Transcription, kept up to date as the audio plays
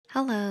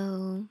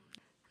Hello.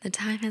 The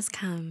time has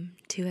come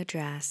to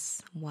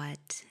address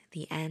what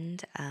the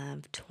end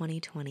of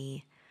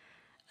 2020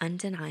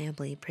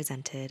 undeniably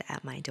presented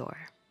at my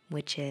door,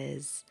 which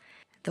is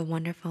the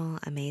wonderful,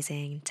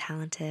 amazing,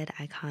 talented,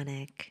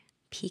 iconic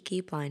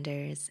Peaky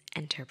Blinders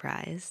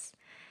Enterprise.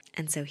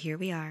 And so here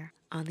we are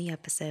on the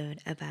episode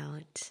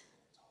about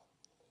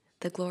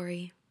the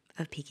glory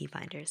of Peaky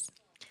Blinders.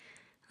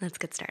 Let's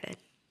get started.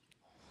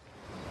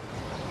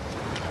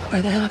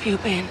 Where the hell have you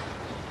been?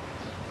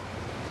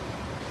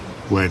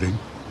 Waiting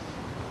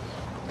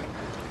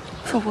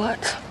For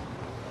what?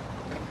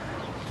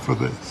 for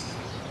this.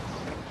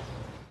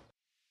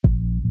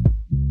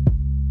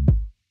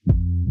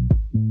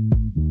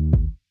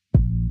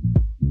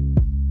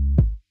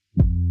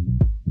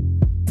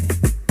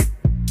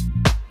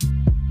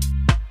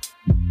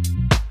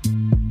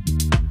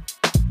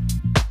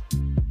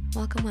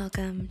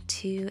 Welcome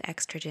to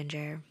Extra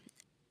Ginger.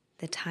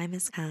 The time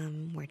has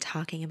come. We're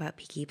talking about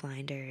Peaky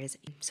Blinders.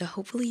 So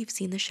hopefully you've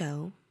seen the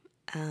show,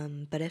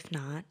 but if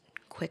not,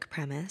 quick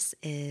premise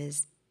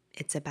is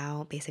it's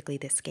about basically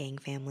this gang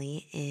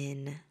family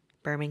in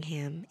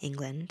Birmingham,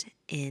 England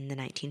in the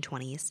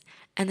 1920s.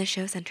 And the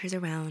show centers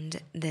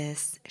around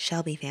this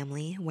Shelby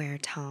family where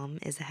Tom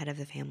is the head of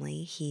the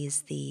family.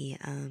 He's the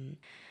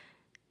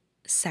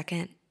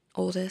second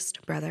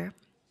oldest brother,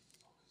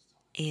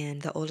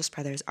 and the oldest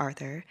brother is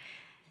Arthur.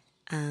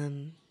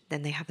 Then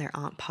they have their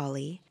Aunt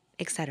Polly,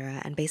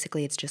 etc. And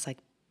basically it's just like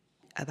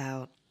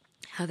about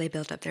how they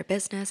build up their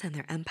business and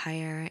their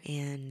empire,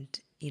 and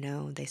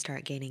they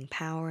start gaining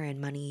power and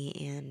money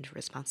and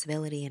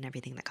responsibility and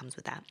everything that comes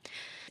with that.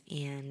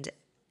 And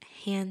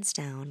hands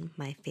down,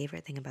 my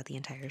favorite thing about the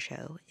entire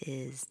show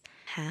is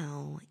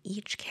how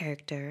each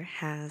character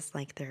has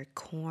like their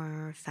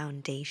core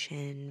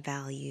foundation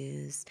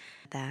values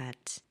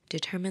that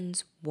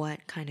determines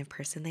what kind of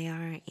person they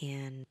are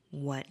and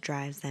what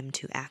drives them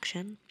to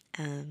action.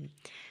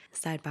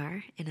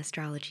 Sidebar, in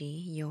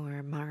astrology,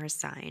 your Mars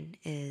sign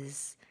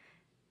is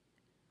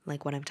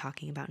like what I'm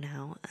talking about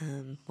now,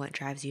 what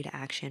drives you to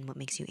action, what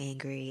makes you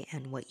angry,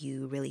 and what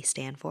you really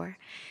stand for.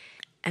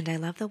 And I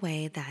love the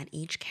way that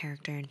each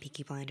character in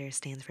Peaky Blinders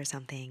stands for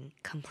something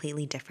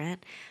completely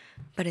different,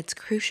 but it's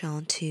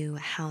crucial to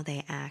how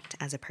they act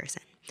as a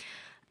person.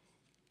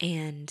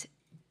 And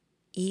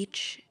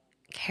each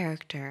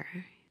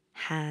character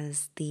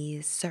has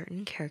these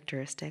certain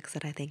characteristics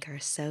that I think are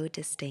so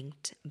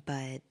distinct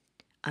but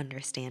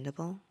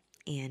understandable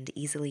and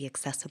easily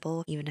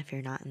accessible, even if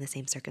you're not in the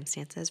same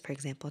circumstances. For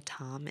example,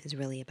 Tom is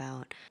really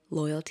about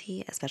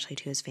loyalty, especially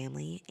to his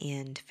family,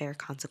 and fair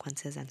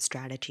consequences and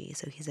strategy.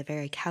 So he's a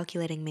very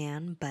calculating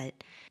man, but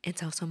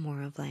it's also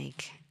more of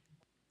like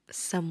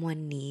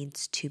someone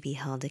needs to be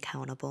held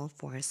accountable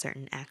for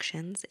certain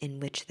actions in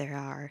which there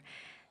are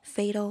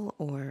fatal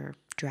or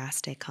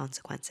drastic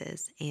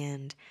consequences.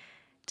 And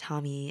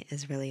Tommy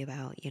is really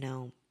about,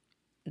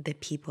 the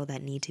people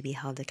that need to be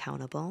held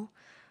accountable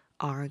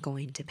are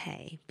going to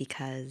pay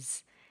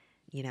because,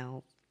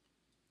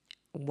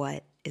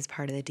 what is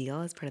part of the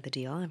deal is part of the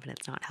deal. And when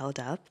it's not held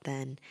up,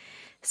 then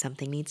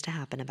something needs to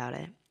happen about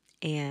it.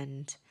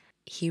 And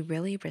he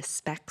really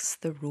respects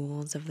the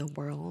rules of the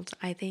world,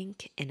 I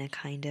think, in a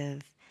kind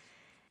of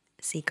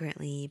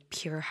secretly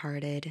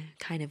pure-hearted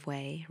kind of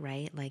way,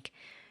 right? Like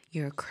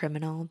you're a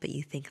criminal, but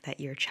you think that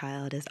your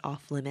child is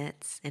off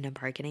limits in a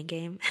bargaining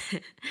game.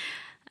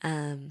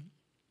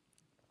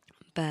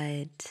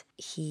 But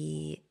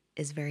he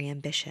is very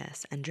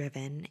ambitious and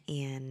driven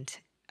and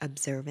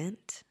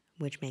observant,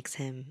 which makes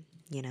him,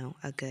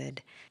 a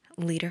good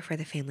leader for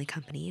the family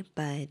company.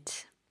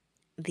 But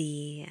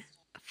the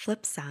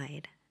flip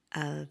side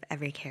of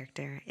every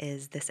character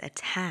is this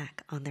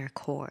attack on their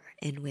core,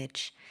 in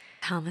which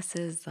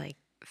Thomas's like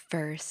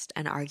first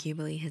and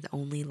arguably his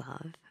only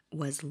love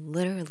was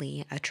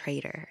literally a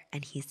traitor,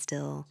 and he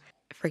still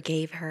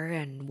forgave her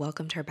and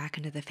welcomed her back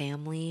into the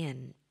family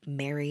and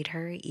married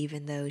her,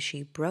 even though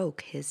she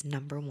broke his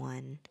number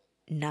one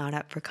not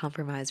up for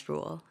compromise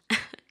rule.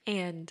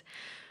 And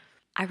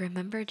I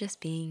remember just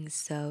being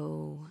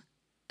so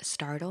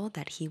startled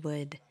that he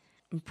would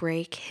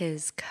break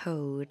his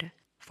code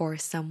for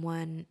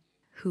someone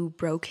who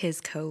broke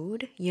his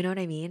code. You know what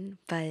I mean?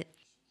 But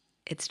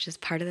it's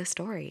just part of the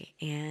story.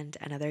 And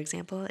another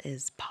example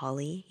is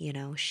Polly.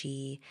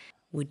 She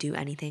would do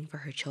anything for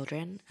her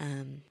children.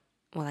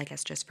 Well, I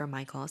guess just for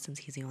Michael, since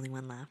he's the only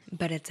one left.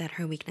 But it's that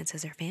her weakness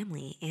is her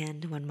family.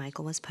 And when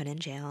Michael was put in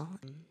jail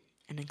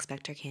and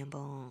Inspector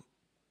Campbell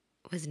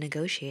was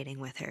negotiating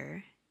with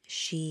her,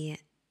 she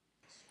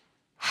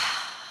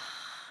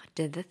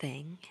did the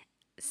thing,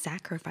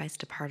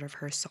 sacrificed a part of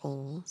her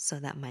soul so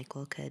that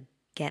Michael could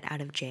get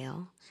out of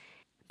jail.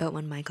 But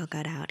when Michael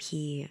got out,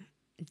 he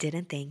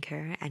didn't thank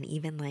her and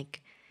even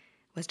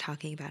was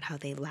talking about how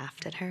they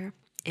laughed at her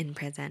in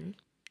prison.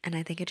 And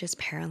I think it just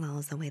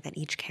parallels the way that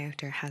each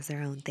character has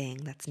their own thing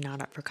that's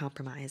not up for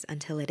compromise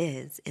until it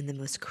is in the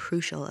most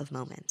crucial of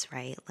moments,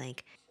 right?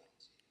 Like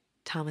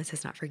Thomas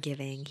is not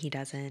forgiving. He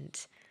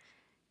doesn't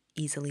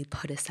easily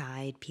put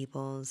aside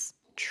people's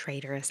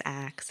traitorous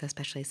acts,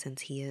 especially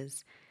since he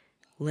is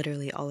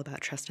literally all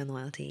about trust and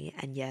loyalty.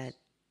 And yet,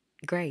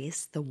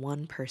 Grace, the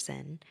one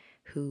person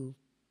who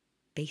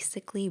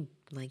basically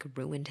like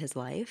ruined his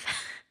life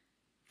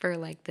for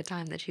like the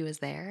time that she was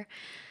there,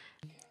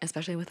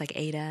 especially with like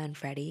Ada and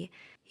Freddie,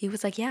 he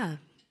was like, yeah,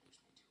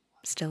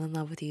 still in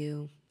love with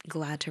you,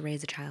 glad to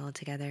raise a child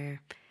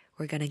together.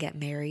 We're gonna get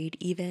married,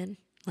 even.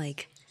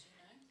 Like,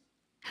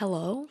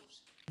 hello?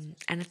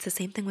 And it's the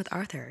same thing with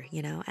Arthur,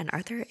 you know? And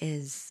Arthur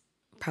is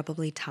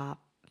probably top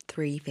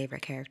three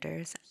favorite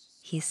characters.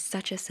 He's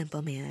such a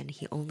simple man.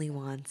 He only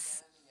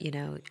wants, you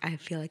know, I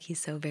feel like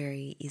he's so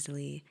very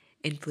easily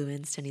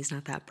influenced and he's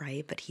not that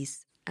bright, but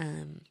he's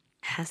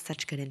has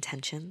such good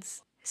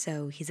intentions.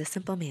 So he's a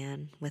simple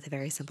man with a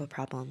very simple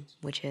problem,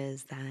 which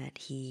is that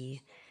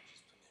he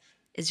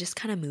is just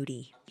kind of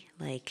moody.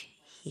 Like,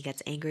 he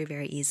gets angry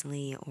very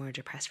easily or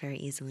depressed very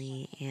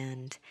easily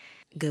and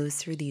goes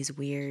through these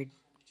weird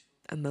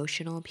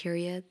emotional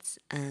periods.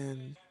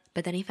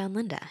 But then he found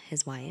Linda,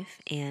 his wife,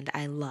 and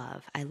I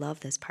love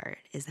this part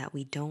is that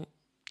we don't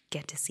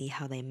get to see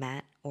how they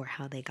met or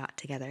how they got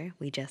together.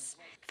 We just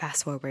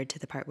fast forward to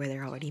the part where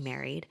they're already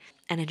married,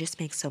 and it just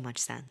makes so much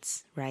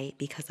sense, right?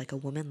 Because like a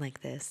woman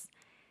like this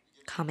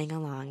coming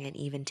along and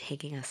even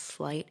taking a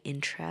slight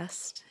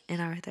interest in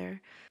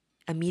Arthur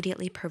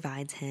immediately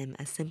provides him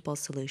a simple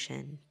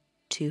solution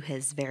to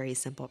his very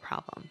simple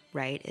problem,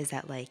 right? Is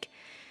that like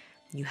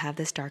you have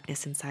this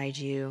darkness inside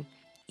you,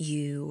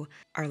 you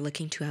are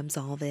looking to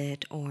absolve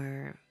it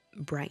or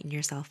brighten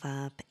yourself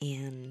up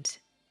and,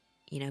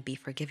 you know, be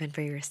forgiven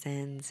for your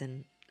sins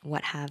and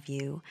what have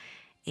you.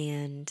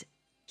 And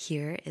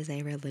here is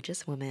a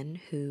religious woman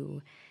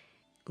who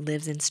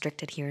lives in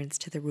strict adherence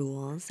to the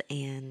rules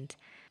and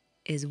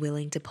is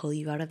willing to pull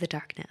you out of the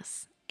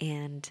darkness.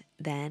 And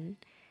then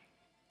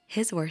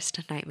his worst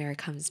nightmare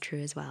comes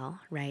true as well,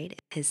 right?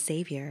 His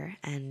savior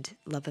and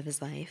love of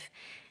his life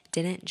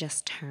didn't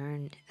just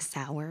turn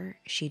sour,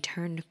 she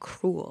turned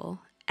cruel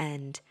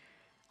and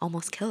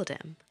almost killed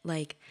him.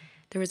 Like,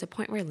 there was a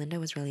point where Linda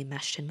was really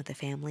meshed in with the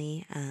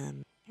family,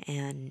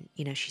 and,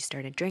 you know, she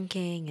started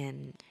drinking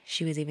and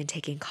she was even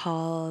taking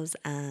calls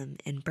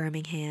in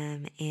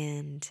Birmingham,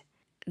 and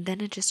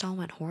then it just all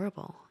went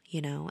horrible,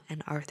 you know,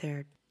 and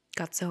Arthur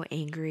got so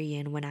angry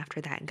and went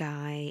after that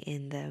guy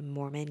in the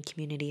Mormon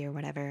community or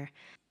whatever.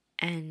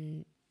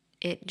 And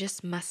it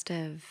just must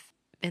have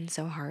been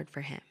so hard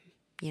for him,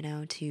 you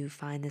know, to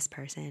find this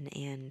person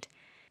and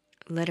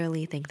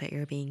literally think that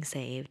you're being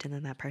saved. And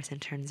then that person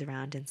turns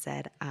around and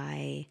said,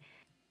 I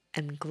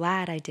am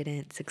glad I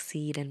didn't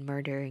succeed in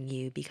murdering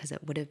you because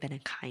it would have been a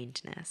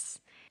kindness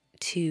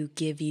to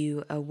give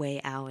you a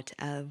way out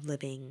of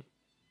living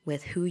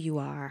with who you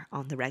are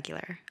on the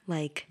regular.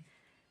 Like,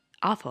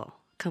 awful,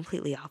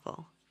 completely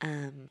awful.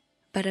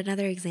 But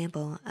another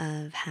example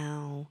of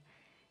how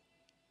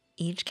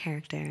each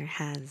character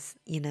has,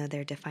 you know,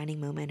 their defining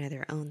moment or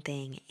their own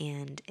thing,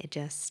 and it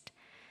just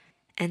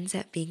ends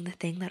up being the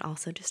thing that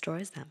also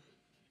destroys them.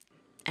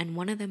 And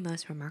one of the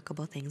most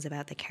remarkable things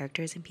about the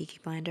characters in Peaky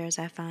Blinders,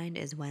 I find,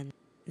 is when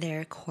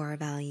their core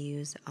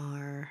values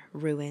are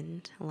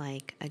ruined.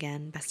 Like,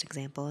 again, best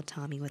example,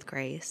 Tommy with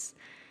Grace.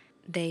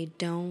 They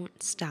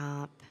don't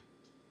stop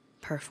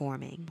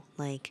performing.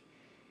 Like,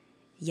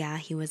 yeah,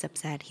 he was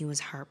upset, he was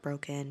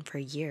heartbroken for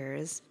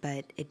years,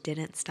 but it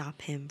didn't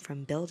stop him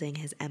from building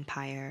his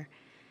empire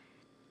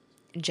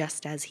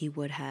just as he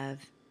would have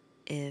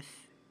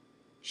if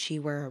she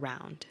were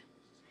around.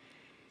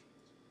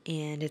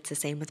 And it's the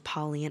same with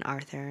Polly and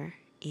Arthur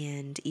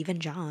and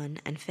even John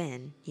and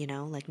Finn, you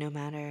know, like no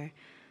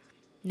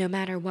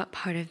matter what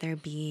part of their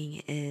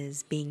being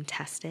is being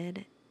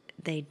tested,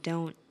 they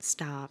don't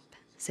stop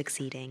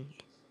succeeding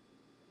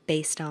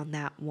based on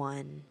that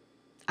one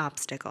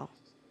obstacle.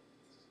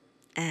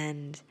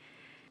 And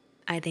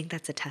I think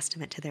that's a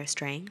testament to their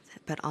strength,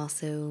 but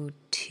also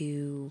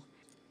to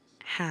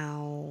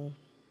how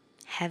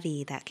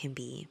heavy that can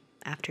be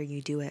after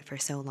you do it for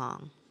so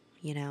long,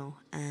 you know?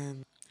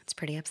 It's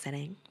pretty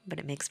upsetting, but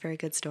it makes for a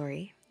good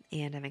story,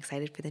 and I'm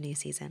excited for the new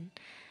season.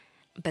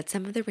 But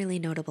some of the really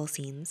notable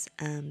scenes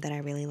that I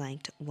really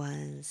liked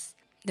was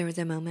there was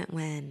a moment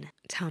when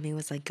Tommy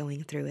was like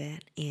going through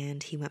it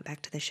and he went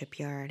back to the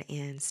shipyard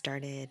and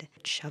started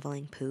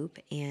shoveling poop,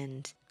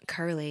 and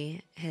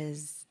Curly,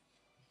 his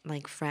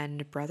like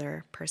friend,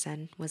 brother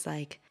person, was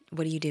like,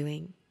 "What are you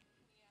doing?"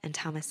 And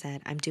Thomas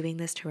said, "I'm doing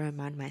this to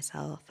remind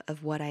myself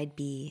of what I'd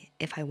be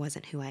if I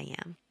wasn't who I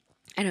am."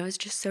 And it was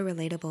just so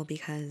relatable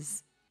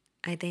because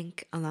I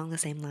think along the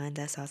same lines,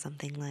 I saw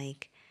something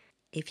like,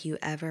 if you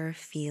ever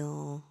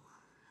feel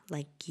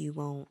like you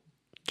won't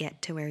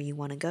get to where you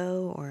want to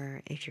go,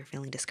 or if you're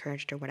feeling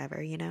discouraged or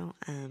whatever, you know,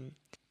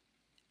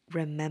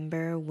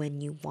 remember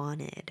when you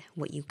wanted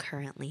what you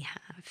currently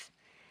have.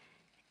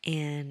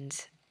 And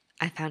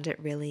I found it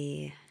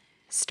really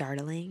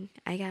startling,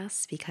 I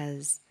guess,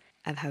 because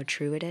of how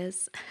true it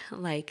is.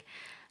 Like,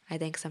 I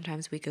think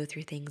sometimes we go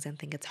through things and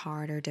think it's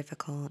hard or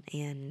difficult,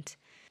 and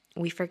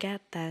we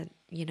forget that,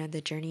 you know,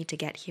 the journey to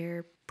get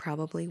here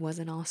probably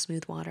wasn't all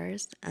smooth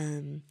waters,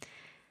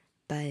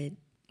 but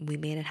we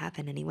made it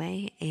happen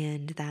anyway,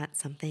 and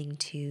that's something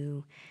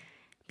to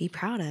be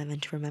proud of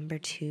and to remember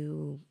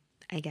to,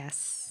 I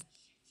guess,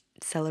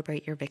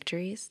 celebrate your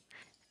victories.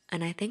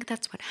 And I think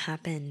that's what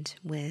happened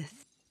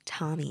with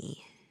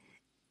Tommy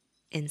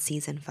in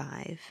season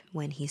 5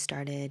 when he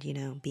started,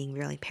 being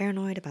really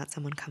paranoid about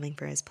someone coming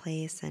for his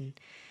place, and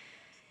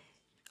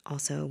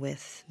also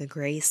with the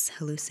Grace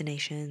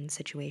hallucination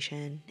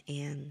situation.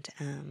 And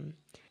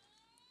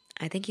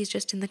I think he's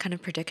just in the kind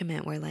of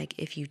predicament where, like,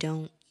 if you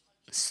don't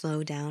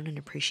slow down and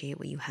appreciate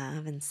what you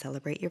have and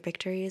celebrate your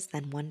victories,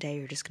 then one day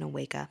you're just going to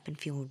wake up and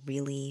feel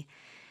really,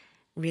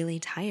 really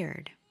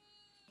tired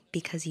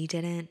because you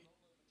didn't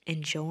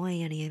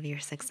enjoy any of your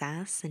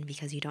success and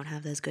because you don't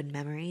have those good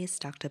memories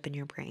stocked up in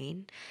your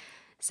brain.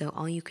 So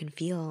all you can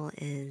feel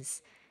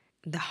is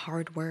the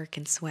hard work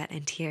and sweat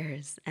and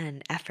tears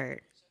and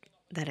effort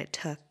that it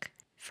took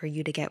for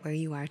you to get where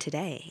you are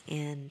today.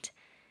 And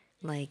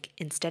like,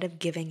 instead of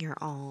giving your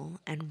all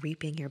and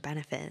reaping your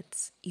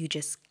benefits, you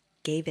just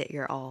gave it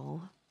your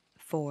all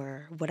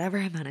for whatever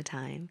amount of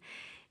time.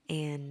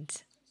 And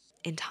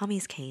in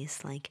Tommy's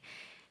case, like,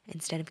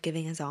 instead of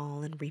giving his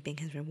all and reaping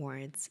his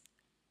rewards,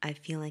 I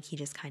feel like he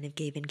just kind of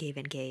gave and gave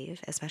and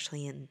gave,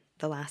 especially in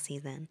the last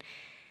season.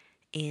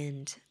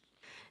 And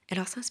it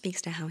also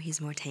speaks to how he's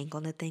more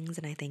tangled in things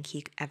than I think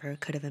he ever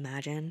could have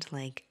imagined.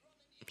 Like,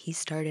 he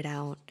started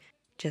out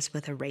just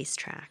with a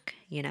racetrack,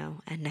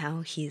 and now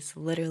he's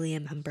literally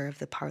a member of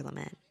the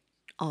parliament,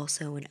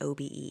 also an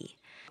OBE.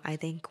 I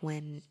think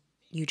when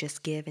you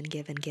just give and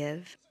give and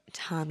give,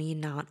 Tommy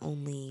not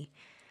only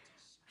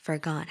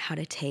forgot how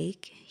to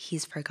take,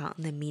 he's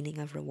forgotten the meaning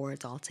of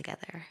rewards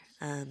altogether.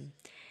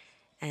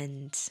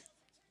 And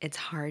it's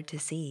hard to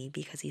see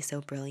because he's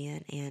so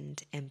brilliant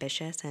and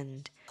ambitious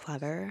and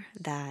clever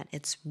that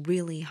it's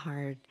really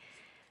hard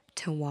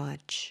to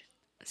watch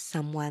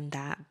someone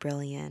that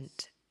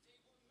brilliant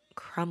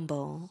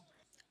crumble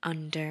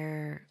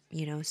under,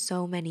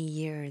 so many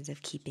years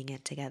of keeping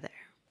it together.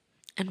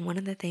 And one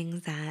of the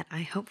things that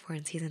I hope for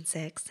in season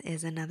 6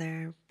 is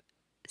another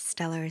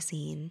stellar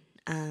scene.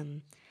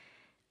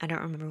 I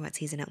don't remember what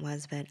season it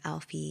was, but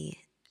Alfie,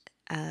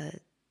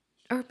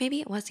 or maybe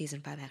it was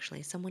season 5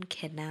 actually, someone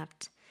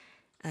kidnapped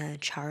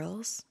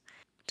Charles,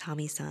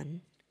 Tommy's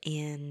son,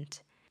 and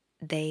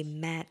they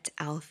met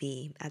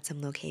Alfie at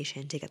some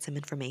location to get some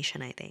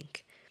information, I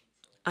think,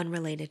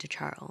 unrelated to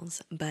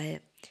Charles,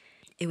 but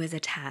it was a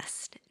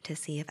test to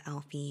see if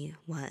Alfie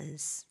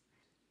was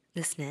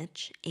the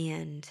snitch.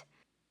 And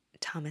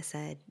Thomas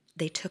said,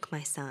 "They took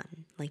my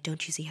son. Like,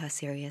 don't you see how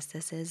serious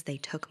this is? They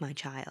took my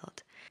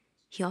child."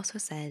 He also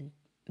said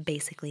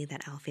basically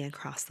that Alfie had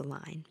crossed the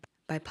line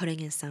by putting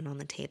his son on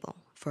the table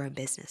for a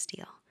business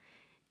deal.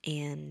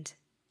 And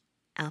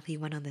Alfie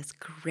went on this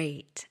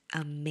great,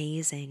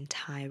 amazing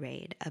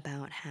tirade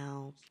about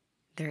how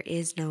there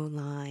is no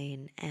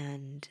line,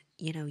 and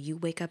you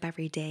wake up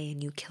every day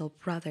and you kill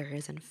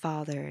brothers and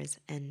fathers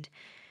and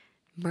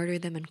murder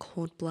them in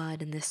cold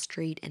blood in the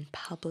street in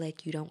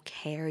public. You don't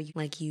care.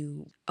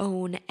 You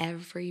own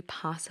every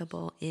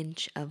possible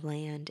inch of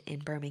land in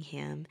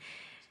Birmingham.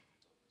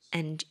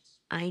 And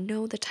I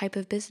know the type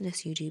of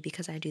business you do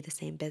because I do the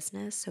same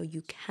business, so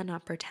you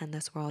cannot pretend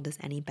this world is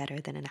any better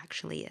than it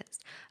actually is.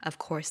 Of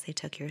course they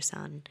took your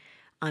son.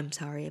 I'm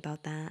sorry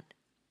about that,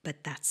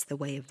 but that's the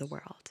way of the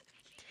world.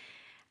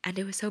 And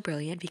it was so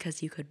brilliant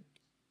because you could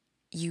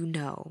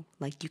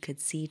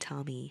see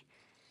Tommy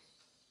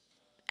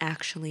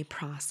actually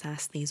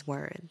process these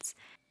words.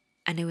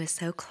 And it was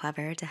so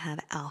clever to have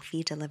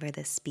Alfie deliver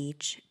this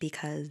speech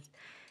because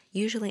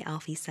usually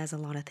Alfie says a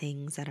lot of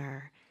things that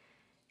are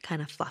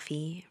kind of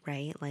fluffy,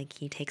 right? Like,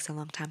 he takes a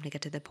long time to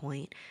get to the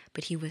point,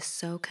 but he was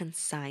so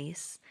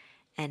concise,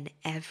 and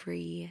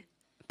every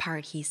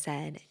part he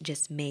said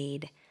just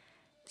made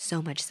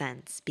so much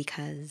sense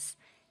because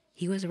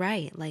he was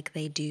right. Like,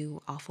 they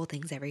do awful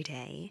things every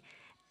day,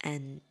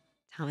 and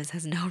Thomas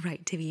has no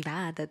right to be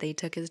mad that they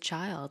took his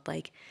child.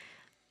 Like,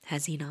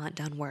 has he not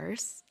done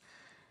worse?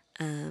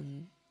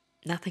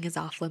 Nothing is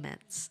off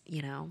limits.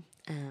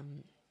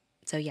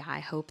 So yeah, I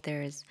hope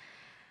there's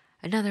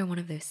another one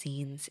of those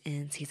scenes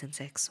in season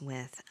 6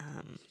 with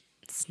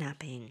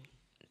snapping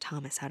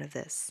Thomas out of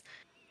this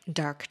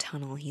dark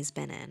tunnel he's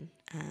been in.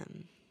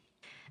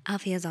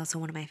 Alfie is also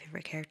one of my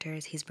favorite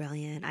characters. He's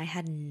brilliant. I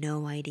had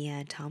no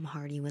idea Tom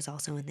Hardy was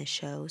also in this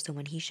show, so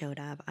when he showed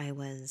up, I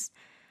was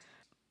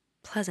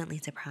pleasantly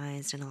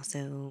surprised and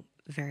also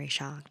very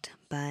shocked.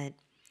 But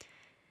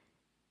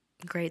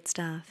great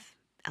stuff.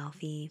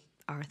 Alfie,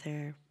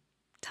 Arthur,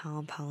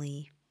 Tom,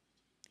 Polly,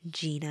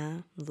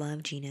 Gina.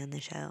 Love Gina in the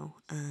show.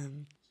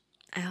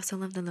 I also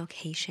love the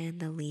location,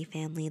 the Lee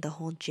family, the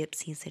whole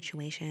gypsy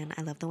situation.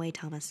 I love the way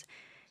Thomas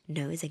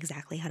knows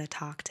exactly how to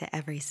talk to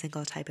every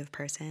single type of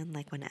person.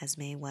 Like when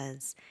Esme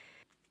was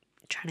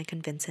trying to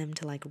convince him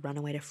to like run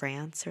away to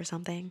France or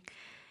something,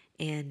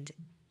 and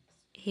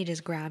he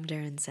just grabbed her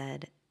and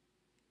said,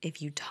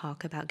 "If you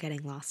talk about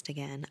getting lost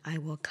again, I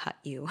will cut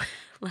you."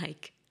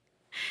 Like,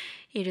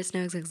 he just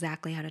knows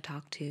exactly how to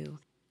talk to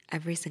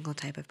every single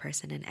type of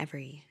person in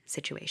every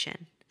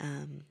situation.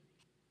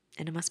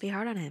 And it must be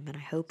hard on him, and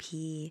I hope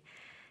he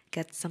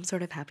gets some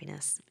sort of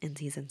happiness in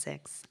season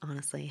 6,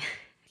 honestly,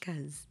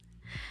 because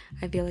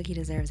I feel like he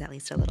deserves at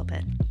least a little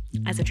bit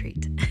as a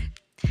treat.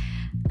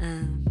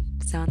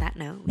 So on that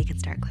note, we can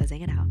start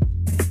closing it out.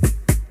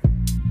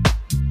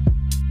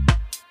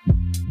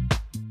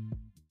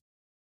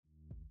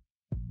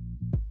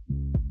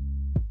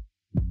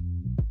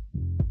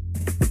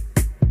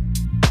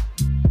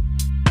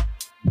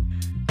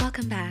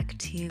 Welcome back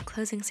to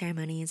Closing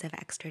Ceremonies of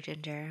Extra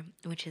Ginger,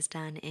 which is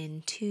done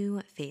in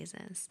 2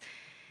 phases.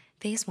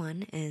 Phase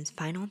 1 is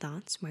Final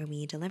Thoughts, where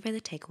we deliver the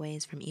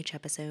takeaways from each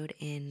episode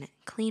in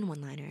clean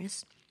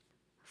one-liners.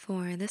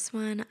 For this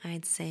one,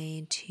 I'd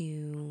say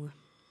to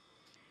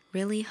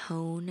really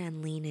hone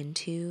and lean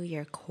into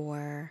your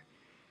core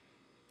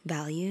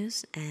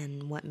values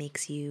and what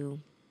makes you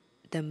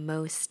the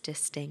most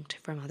distinct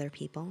from other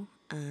people,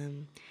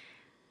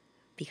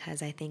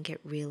 because I think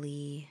it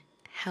really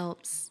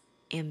helps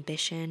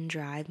ambition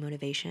drive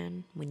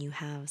motivation when you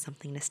have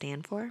something to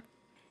stand for.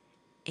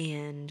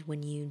 And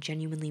when you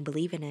genuinely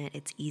believe in it,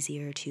 it's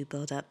easier to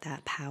build up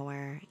that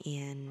power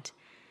and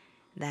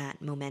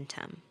that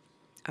momentum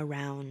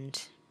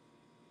around,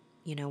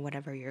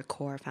 whatever your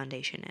core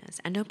foundation is.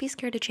 And don't be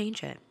scared to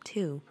change it,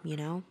 too,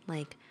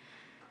 Like,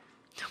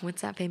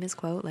 what's that famous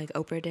quote? Like,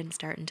 Oprah didn't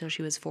start until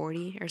she was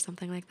 40 or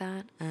something like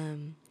that.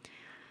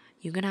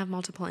 You can have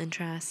multiple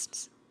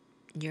interests.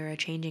 You're a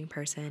changing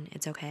person.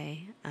 It's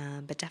okay.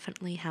 But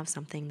definitely have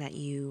something that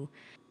you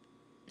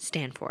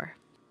stand for.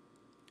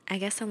 I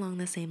guess along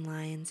the same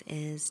lines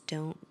is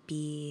don't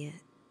be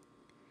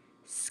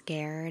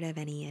scared of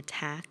any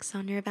attacks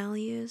on your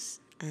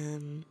values.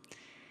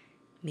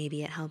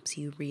 Maybe it helps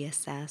you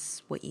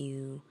reassess what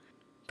you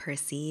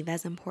perceive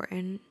as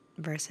important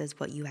versus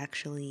what you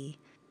actually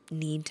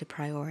need to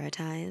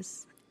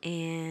prioritize.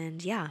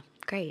 And yeah,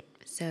 great.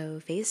 So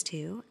phase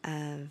 2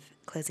 of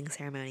Closing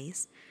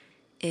Ceremonies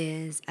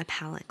is a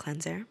palate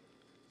cleanser.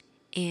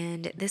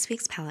 And this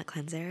week's palate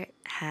cleanser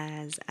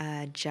has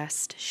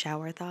just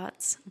shower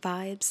thoughts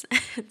vibes.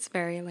 It's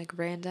very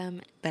random,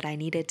 but I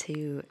needed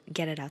to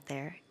get it out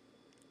there.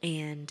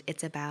 And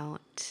it's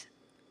about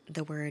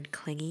the word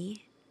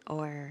clingy,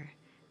 or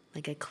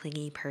a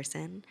clingy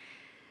person.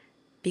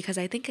 Because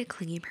I think a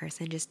clingy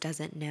person just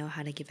doesn't know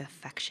how to give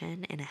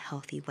affection in a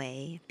healthy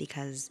way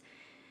because,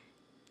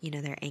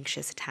 their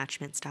anxious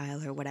attachment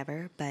style or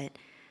whatever. But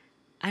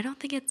I don't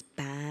think it's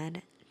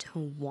bad to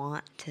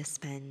want to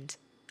spend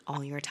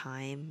all your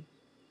time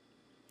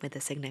with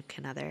a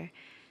significant other.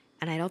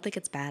 And I don't think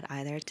it's bad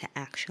either to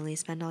actually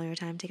spend all your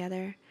time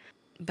together.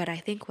 But I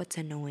think what's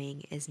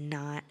annoying is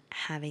not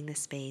having the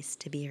space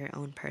to be your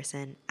own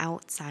person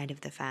outside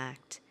of the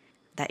fact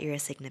that you're a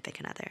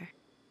significant other.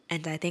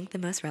 And I think the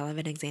most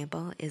relevant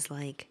example is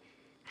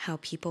how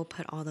people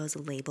put all those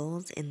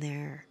labels in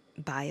their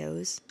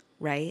bios,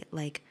 right?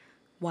 Like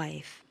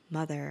wife,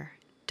 mother,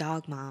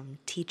 dog mom,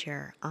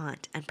 teacher,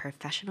 aunt, and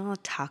professional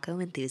taco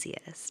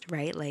enthusiast,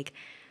 right?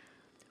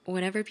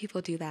 Whenever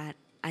people do that,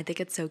 I think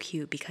it's so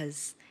cute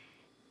because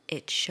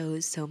it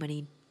shows so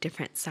many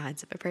different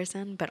sides of a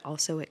person, but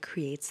also it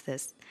creates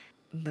this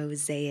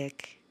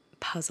mosaic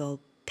puzzle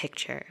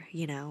picture,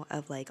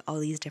 of all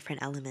these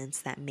different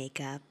elements that make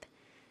up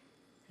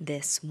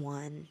this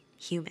one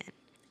human.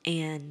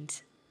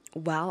 And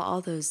while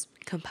all those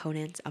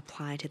components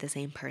apply to the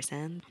same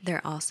person,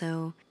 they're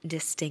also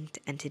distinct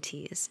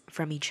entities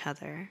from each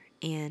other.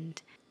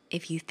 And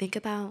if you think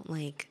about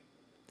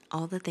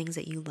all the things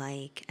that you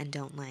like and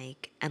don't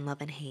like and love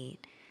and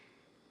hate,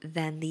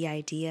 then the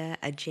idea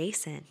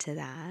adjacent to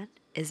that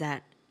is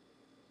that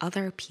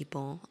other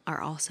people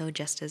are also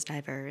just as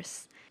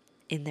diverse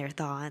in their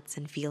thoughts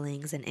and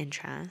feelings and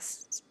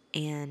interests,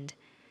 and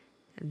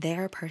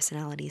their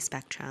personality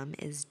spectrum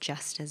is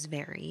just as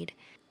varied,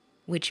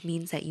 which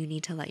means that you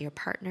need to let your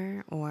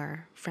partner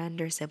or friend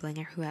or sibling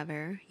or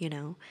whoever,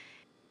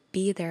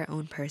 be their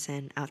own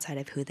person outside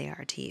of who they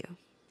are to you.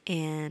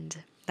 And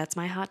that's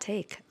my hot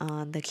take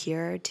on the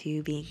cure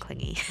to being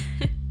clingy.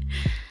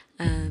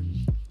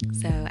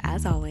 So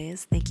as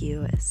always, thank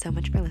you so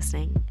much for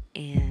listening,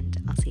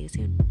 and I'll see you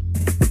soon.